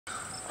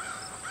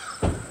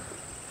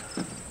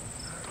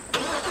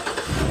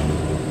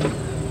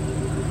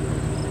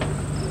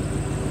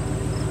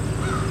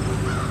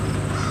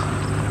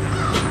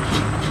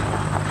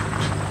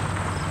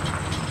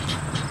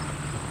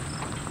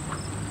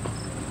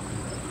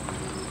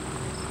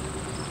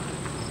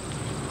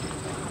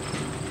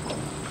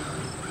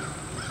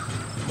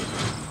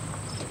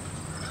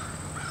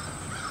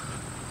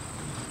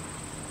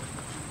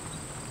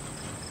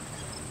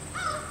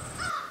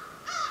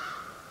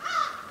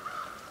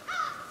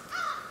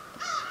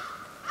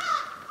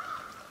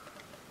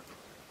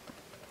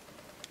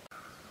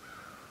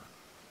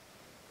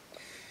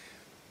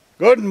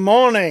Good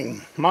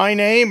morning. My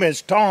name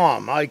is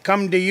Tom. I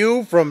come to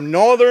you from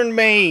northern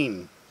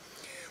Maine.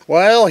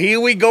 Well, here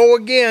we go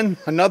again.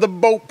 Another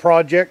boat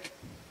project.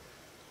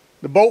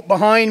 The boat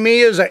behind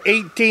me is an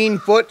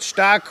 18-foot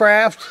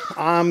Starcraft.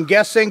 I'm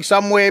guessing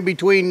somewhere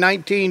between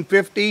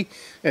 1950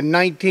 and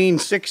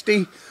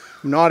 1960.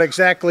 I'm not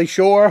exactly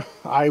sure.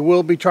 I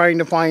will be trying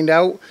to find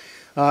out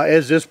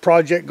as this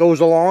project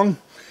goes along.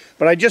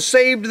 But I just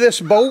saved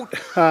this boat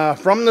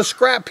from the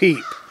scrap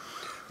heap.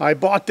 I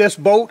bought this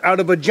boat out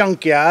of a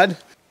junkyard.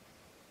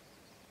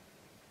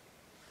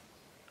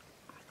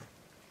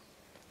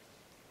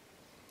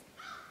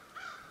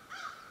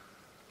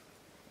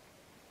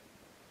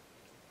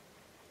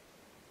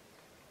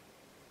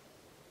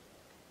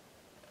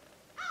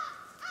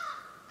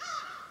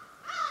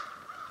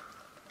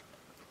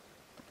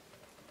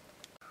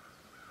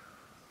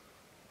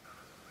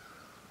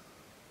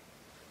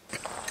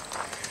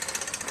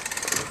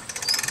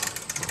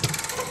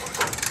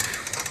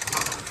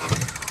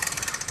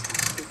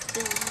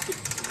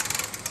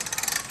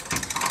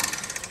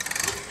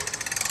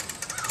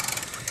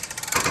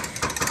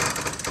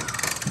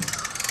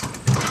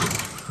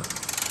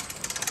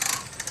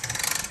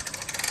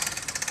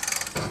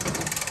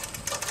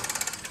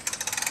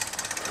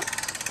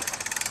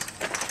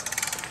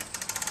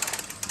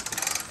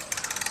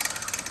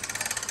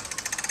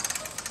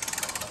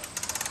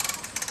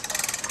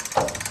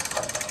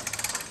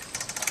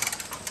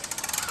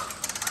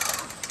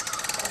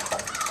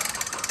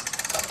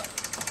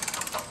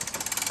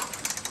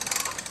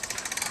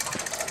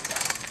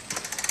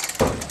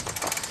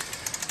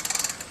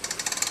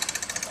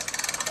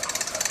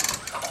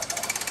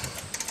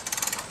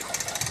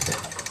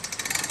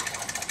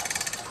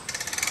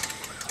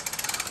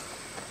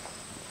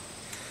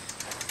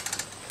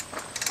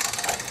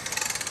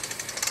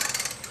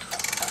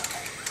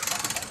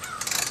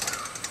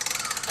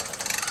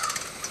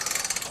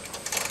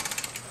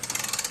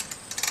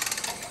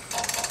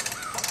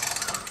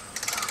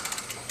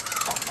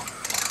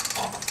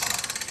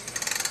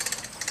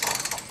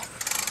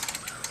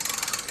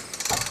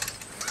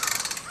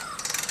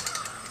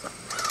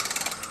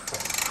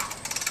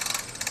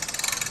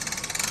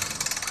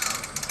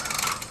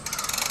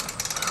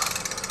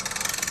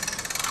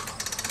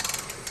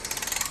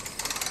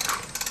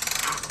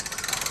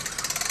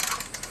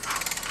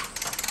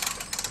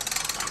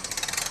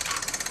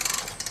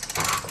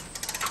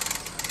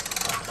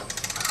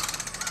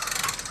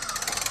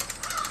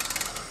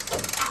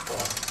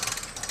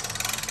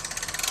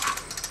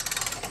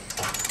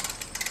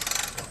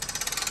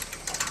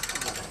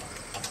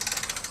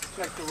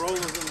 Check the rollers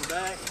in the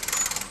back.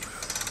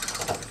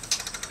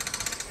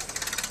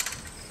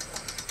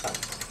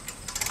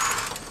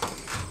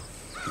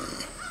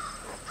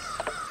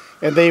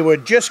 And they were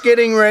just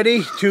getting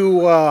ready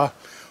to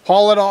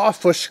haul it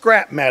off for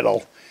scrap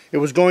metal. It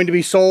was going to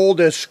be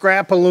sold as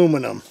scrap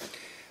aluminum.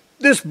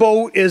 This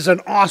boat is an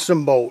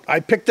awesome boat.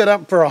 I picked it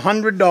up for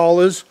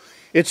 $100.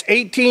 It's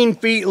 18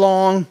 feet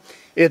long.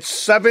 It's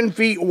 7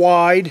 feet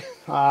wide,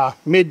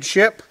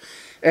 midship.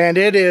 And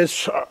it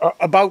is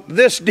about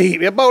this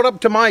deep, about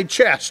up to my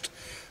chest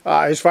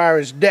as far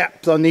as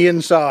depth on the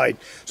inside.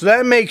 So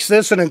that makes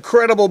this an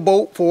incredible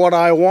boat for what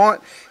I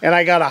want, and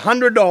I got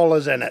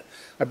 $100 in it.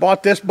 I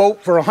bought this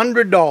boat for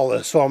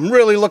 $100, so I'm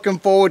really looking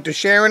forward to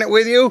sharing it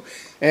with you.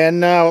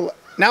 And now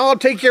I'll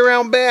take you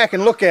around back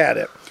and look at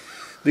it.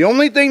 The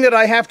only thing that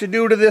I have to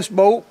do to this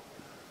boat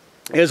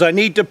is I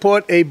need to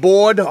put a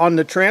board on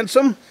the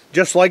transom,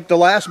 just like the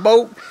last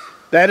boat.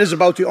 That is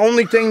about the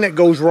only thing that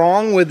goes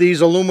wrong with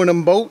these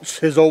aluminum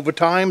boats, is over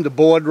time the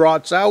board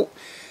rots out.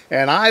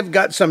 And I've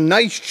got some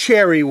nice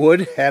cherry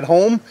wood at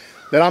home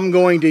that I'm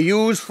going to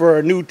use for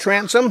a new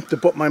transom to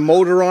put my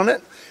motor on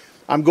it.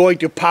 I'm going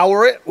to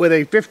power it with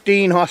a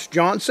 15 Huss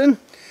Johnson.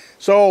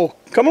 So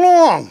come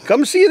along,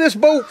 come see this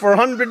boat for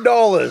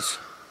 $100.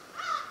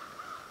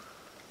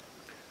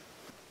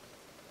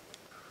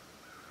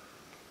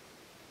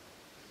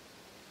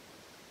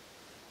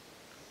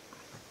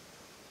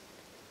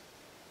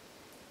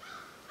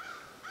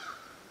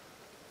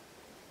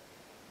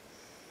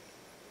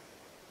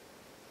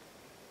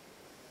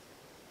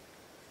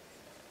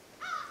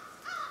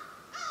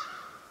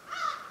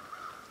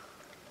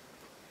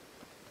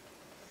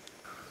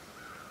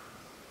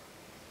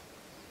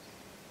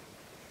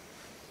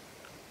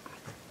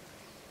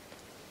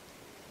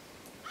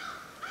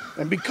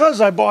 And because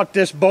I bought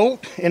this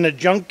boat in a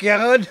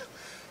junkyard,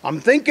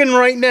 I'm thinking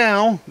right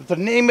now that the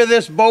name of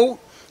this boat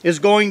is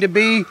going to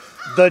be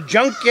the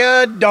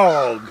Junkyard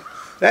Dog.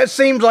 That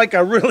seems like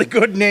a really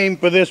good name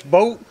for this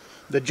boat,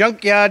 the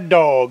Junkyard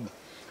Dog.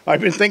 I've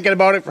been thinking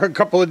about it for a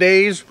couple of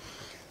days.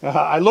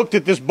 I looked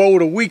at this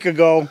boat a week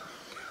ago.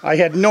 I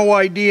had no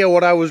idea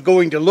what I was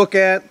going to look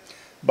at,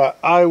 but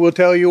I will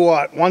tell you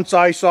what, once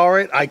I saw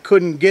it, I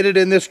couldn't get it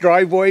in this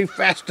driveway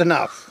fast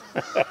enough.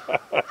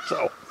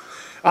 So,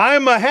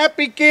 I'm a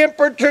happy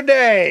camper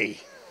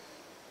today.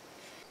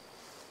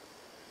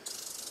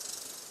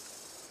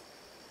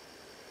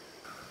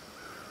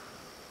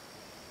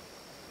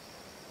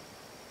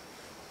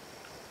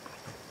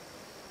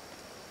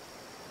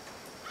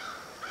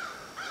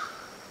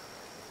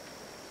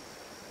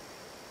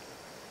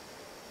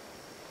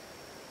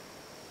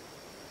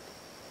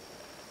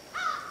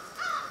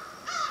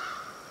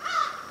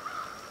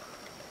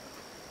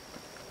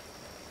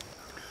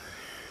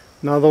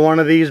 Another one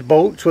of these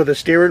boats with a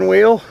steering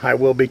wheel. I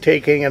will be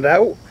taking it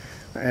out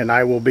and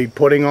I will be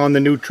putting on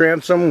the new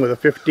transom with a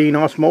 15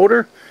 horse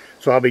motor.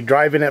 So I'll be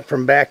driving it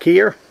from back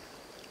here.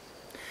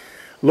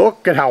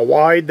 Look at how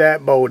wide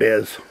that boat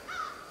is.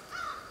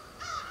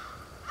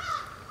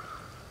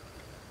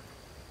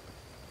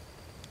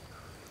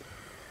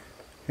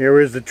 Here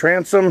is the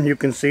transom. You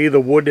can see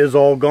the wood is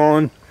all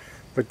gone,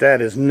 but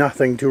that is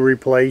nothing to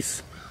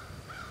replace.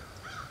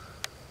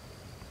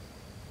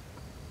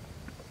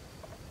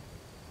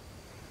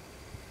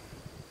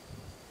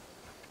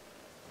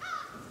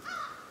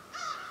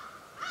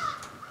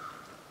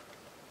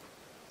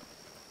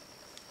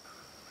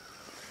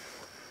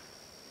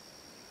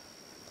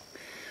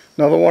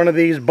 Another one of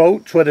these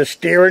boats with a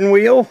steering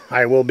wheel.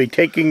 I will be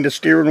taking the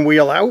steering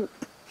wheel out.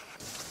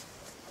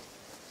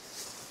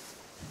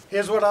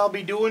 Here's what I'll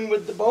be doing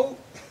with the boat.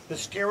 The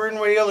steering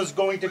wheel is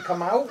going to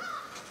come out.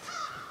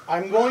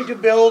 I'm going to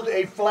build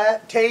a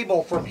flat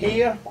table from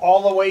here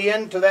all the way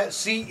into that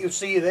seat you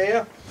see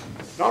there.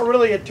 Not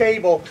really a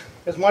table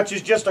as much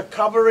as just a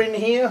cover in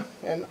here,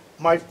 and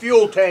my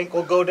fuel tank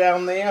will go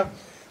down there.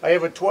 I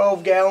have a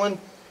 12-gallon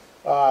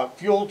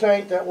fuel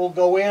tank that will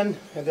go in,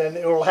 and then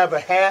it will have a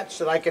hatch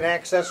that I can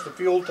access the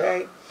fuel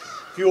tank.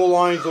 Fuel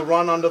lines will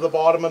run under the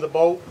bottom of the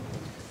boat.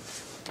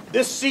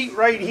 This seat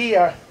right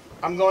here,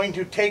 I'm going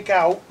to take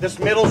out. This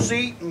middle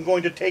seat, I'm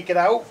going to take it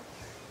out.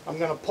 I'm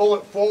going to pull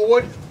it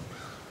forward,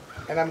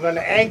 and I'm going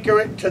to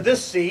anchor it to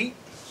this seat,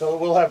 so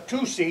we'll have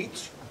two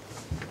seats.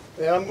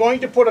 Then I'm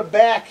going to put a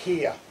back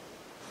here.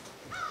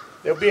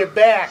 There'll be a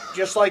back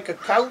just like a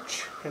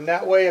couch, and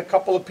that way a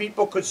couple of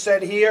people could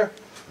sit here.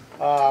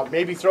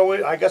 Maybe throw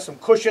it, I got some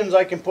cushions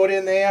I can put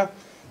in there,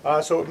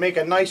 so it would make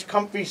a nice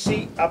comfy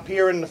seat up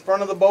here in the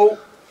front of the boat.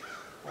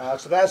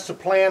 So that's the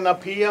plan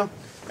up here,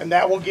 and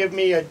that will give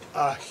me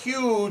a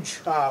huge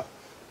flat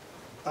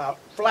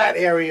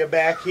area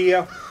back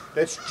here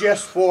that's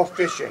just for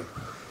fishing.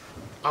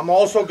 I'm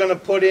also going to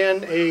put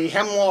in a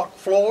hemlock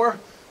floor,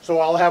 so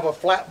I'll have a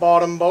flat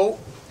bottom boat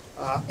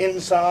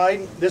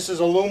inside. This is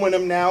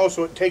aluminum now,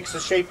 so it takes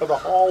the shape of the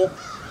hull.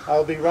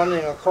 I'll be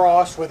running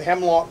across with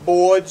hemlock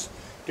boards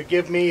to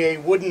give me a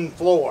wooden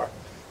floor.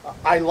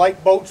 I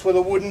like boats with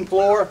a wooden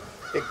floor.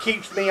 It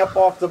keeps me up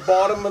off the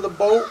bottom of the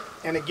boat,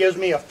 and it gives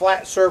me a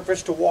flat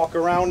surface to walk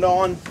around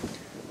on,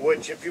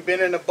 which if you've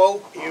been in a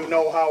boat, you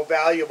know how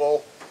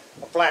valuable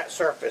a flat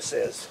surface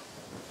is.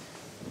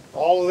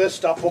 All of this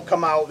stuff will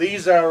come out.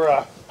 These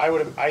are,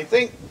 I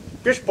think,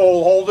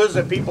 fishbowl holders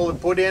that people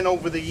have put in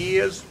over the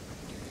years.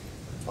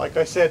 Like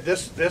I said,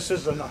 this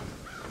is a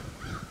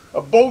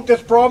boat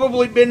that's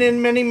probably been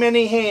in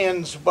many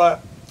hands,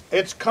 but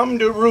it's come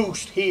to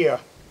roost here.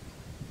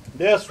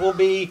 This will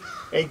be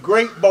a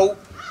great boat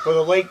for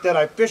the lake that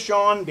I fish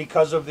on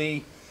because of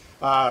the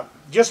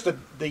just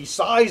the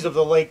size of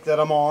the lake that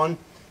I'm on,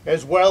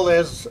 as well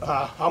as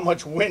how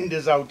much wind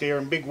is out there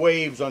and big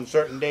waves on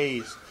certain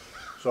days.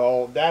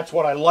 So that's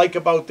what I like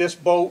about this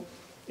boat.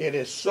 It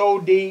is so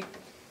deep.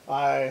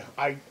 I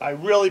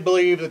really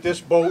believe that this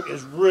boat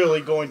is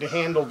really going to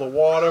handle the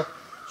water.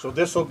 So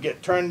this will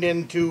get turned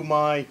into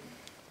my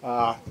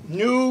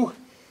new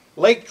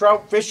lake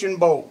trout fishing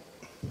boat.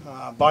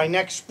 By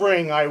next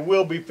spring I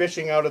will be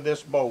fishing out of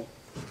this boat.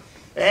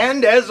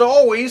 And as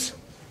always,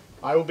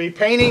 I will be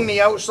painting the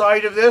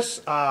outside of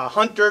this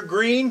hunter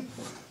green.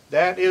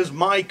 That is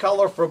my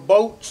color for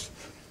boats.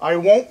 I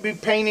won't be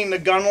painting the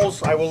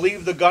gunnels. I will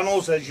leave the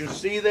gunnels as you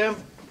see them.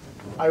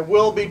 I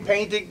will be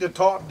painting the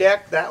top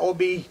deck. That will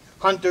be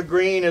hunter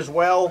green as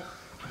well.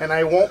 And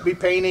I won't be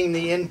painting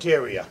the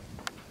interior.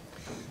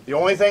 The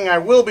only thing I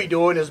will be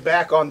doing is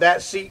back on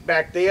that seat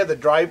back there, the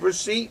driver's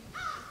seat.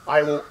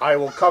 I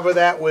will cover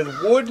that with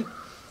wood,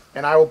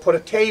 and I will put a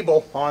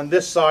table on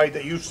this side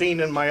that you've seen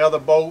in my other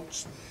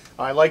boats.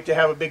 I like to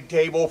have a big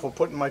table for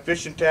putting my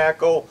fishing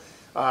tackle,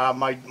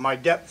 my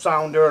depth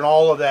sounder, and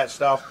all of that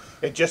stuff.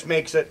 It just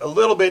makes it a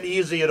little bit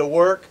easier to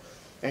work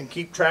and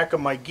keep track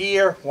of my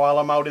gear while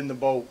I'm out in the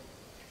boat.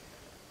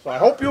 So I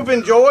hope you've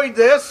enjoyed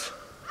this.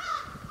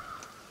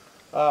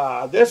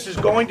 This is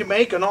going to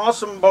make an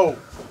awesome boat.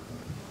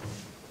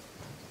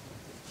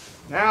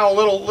 Now a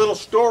little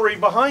story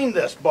behind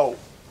this boat.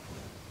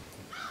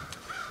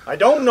 I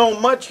don't know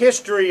much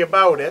history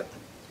about it,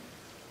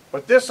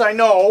 but this I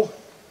know.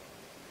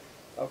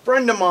 A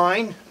friend of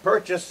mine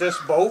purchased this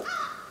boat,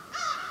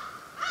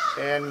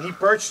 and he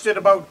purchased it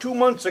about 2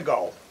 months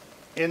ago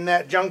in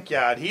that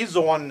junkyard. He's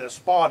the one that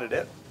spotted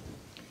it,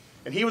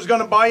 and he was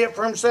going to buy it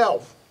for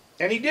himself,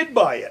 and he did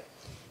buy it.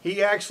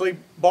 He actually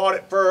bought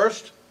it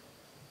first,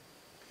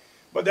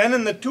 but then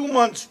in the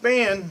 2-month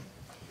span,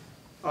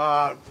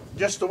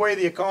 just the way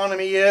the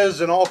economy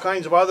is and all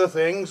kinds of other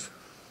things,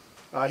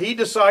 he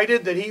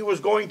decided that he was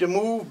going to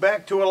move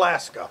back to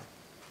Alaska.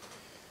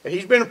 And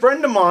he's been a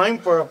friend of mine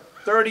for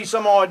 30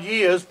 some odd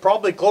years,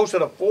 probably closer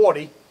to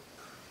 40.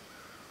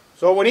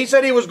 So when he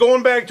said he was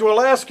going back to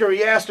Alaska,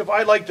 he asked if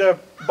I'd like to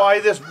buy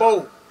this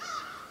boat.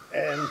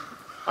 And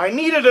I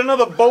needed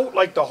another boat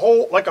like a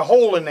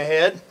hole in the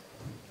head.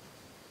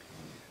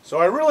 So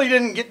I really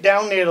didn't get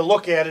down there to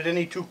look at it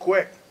any too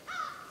quick.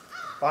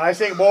 But I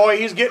think, boy,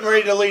 he's getting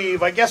ready to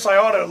leave. I guess I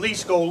ought to at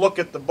least go look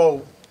at the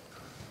boat.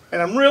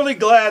 And I'm really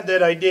glad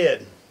that I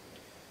did.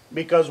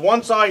 Because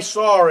once I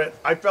saw it,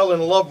 I fell in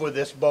love with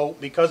this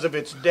boat because of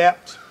its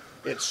depth,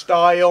 its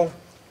style,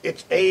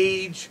 its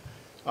age,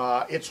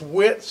 its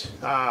width.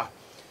 And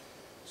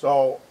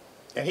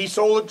he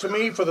sold it to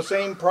me for the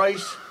same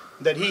price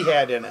that he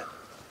had in it.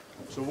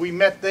 So we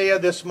met there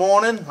this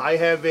morning. I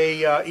have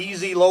a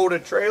easy loader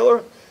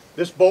trailer.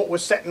 This boat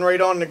was sitting right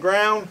on the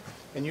ground,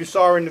 and you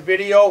saw in the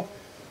video,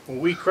 when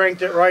we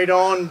cranked it right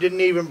on,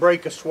 didn't even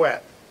break a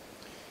sweat.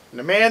 And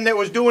the man that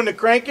was doing the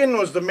cranking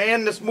was the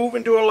man that's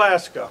moving to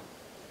Alaska.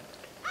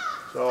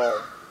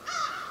 So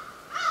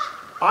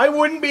I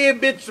wouldn't be a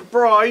bit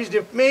surprised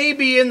if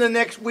maybe in the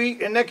next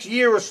week and next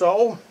year or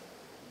so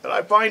that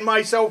I find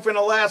myself in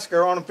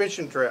Alaska on a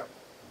fishing trip.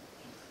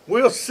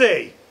 We'll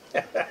see.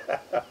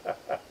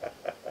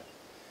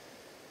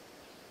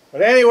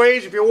 But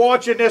anyways, if you're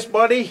watching this,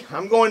 buddy,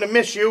 I'm going to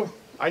miss you.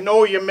 I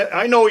know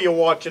you're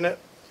watching it.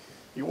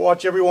 You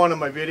watch every one of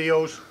my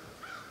videos.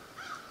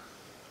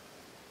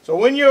 So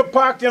when you're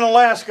parked in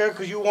Alaska,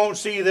 because you won't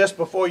see this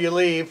before you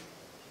leave,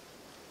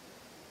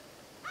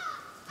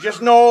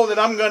 just know that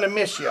I'm going to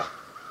miss you.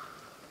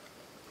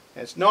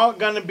 It's not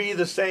going to be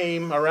the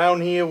same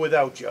around here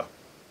without you.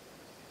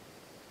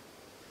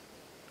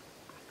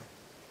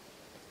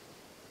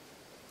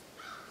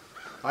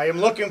 I am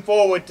looking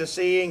forward to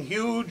seeing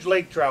huge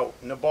lake trout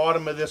in the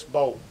bottom of this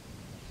boat.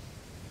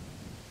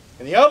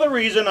 And the other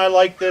reason I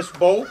like this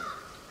boat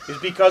is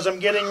because I'm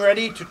getting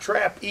ready to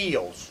trap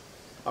eels.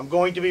 I'm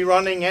going to be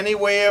running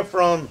anywhere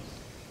from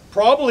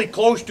probably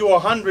close to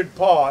 100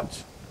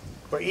 pots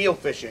for eel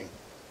fishing.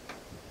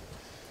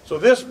 So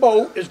this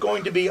boat is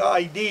going to be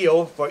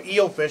ideal for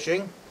eel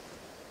fishing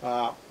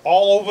all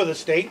over the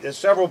state. There's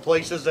several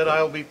places that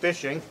I'll be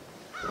fishing,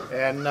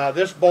 and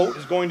this boat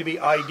is going to be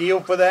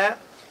ideal for that.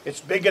 It's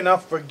big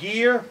enough for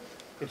gear.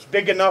 It's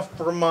big enough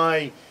for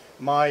my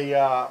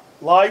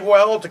live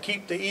well to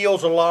keep the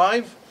eels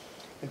alive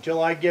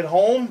until I get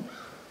home.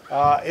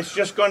 It's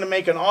just going to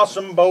make an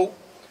awesome boat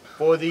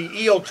for the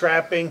eel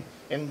trapping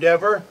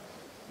endeavor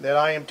that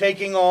I am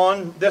taking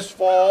on this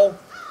fall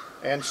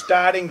and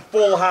starting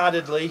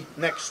full-heartedly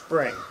next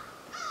spring.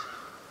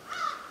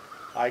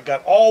 I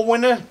got all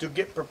winter to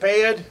get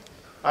prepared.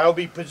 I'll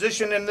be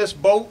positioning this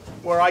boat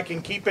where I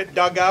can keep it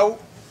dug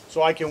out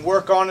so I can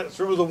work on it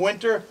through the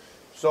winter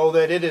so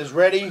that it is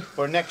ready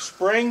for next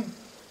spring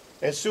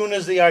as soon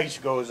as the ice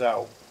goes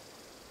out.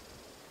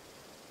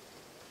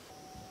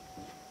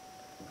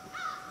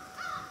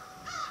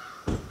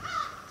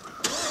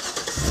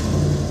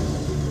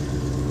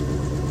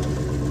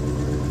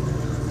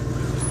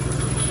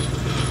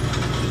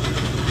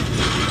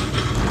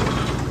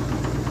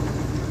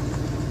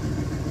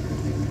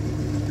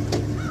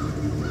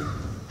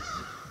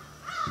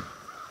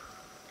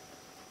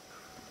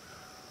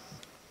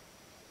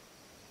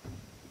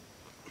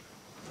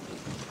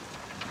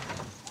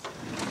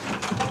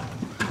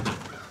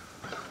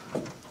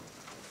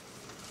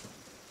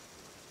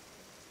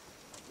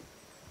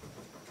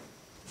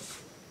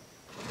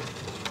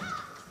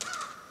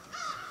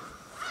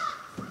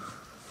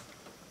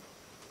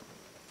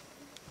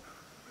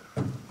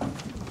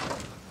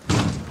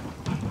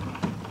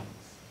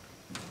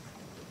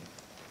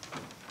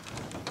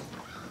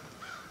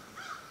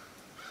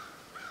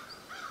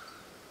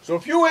 So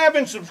if you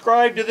haven't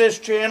subscribed to this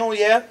channel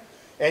yet,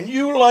 and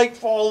you like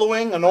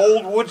following an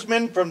old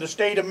woodsman from the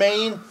state of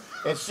Maine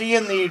and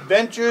seeing the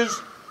adventures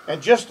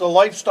and just the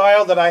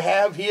lifestyle that I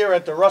have here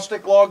at the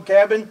Rustic log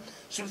cabin,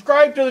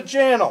 subscribe to the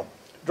channel.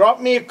 Drop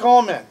me a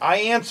comment. I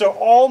answer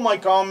all my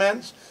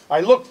comments.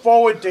 I look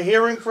forward to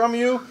hearing from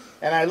you,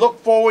 and I look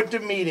forward to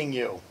meeting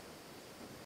you.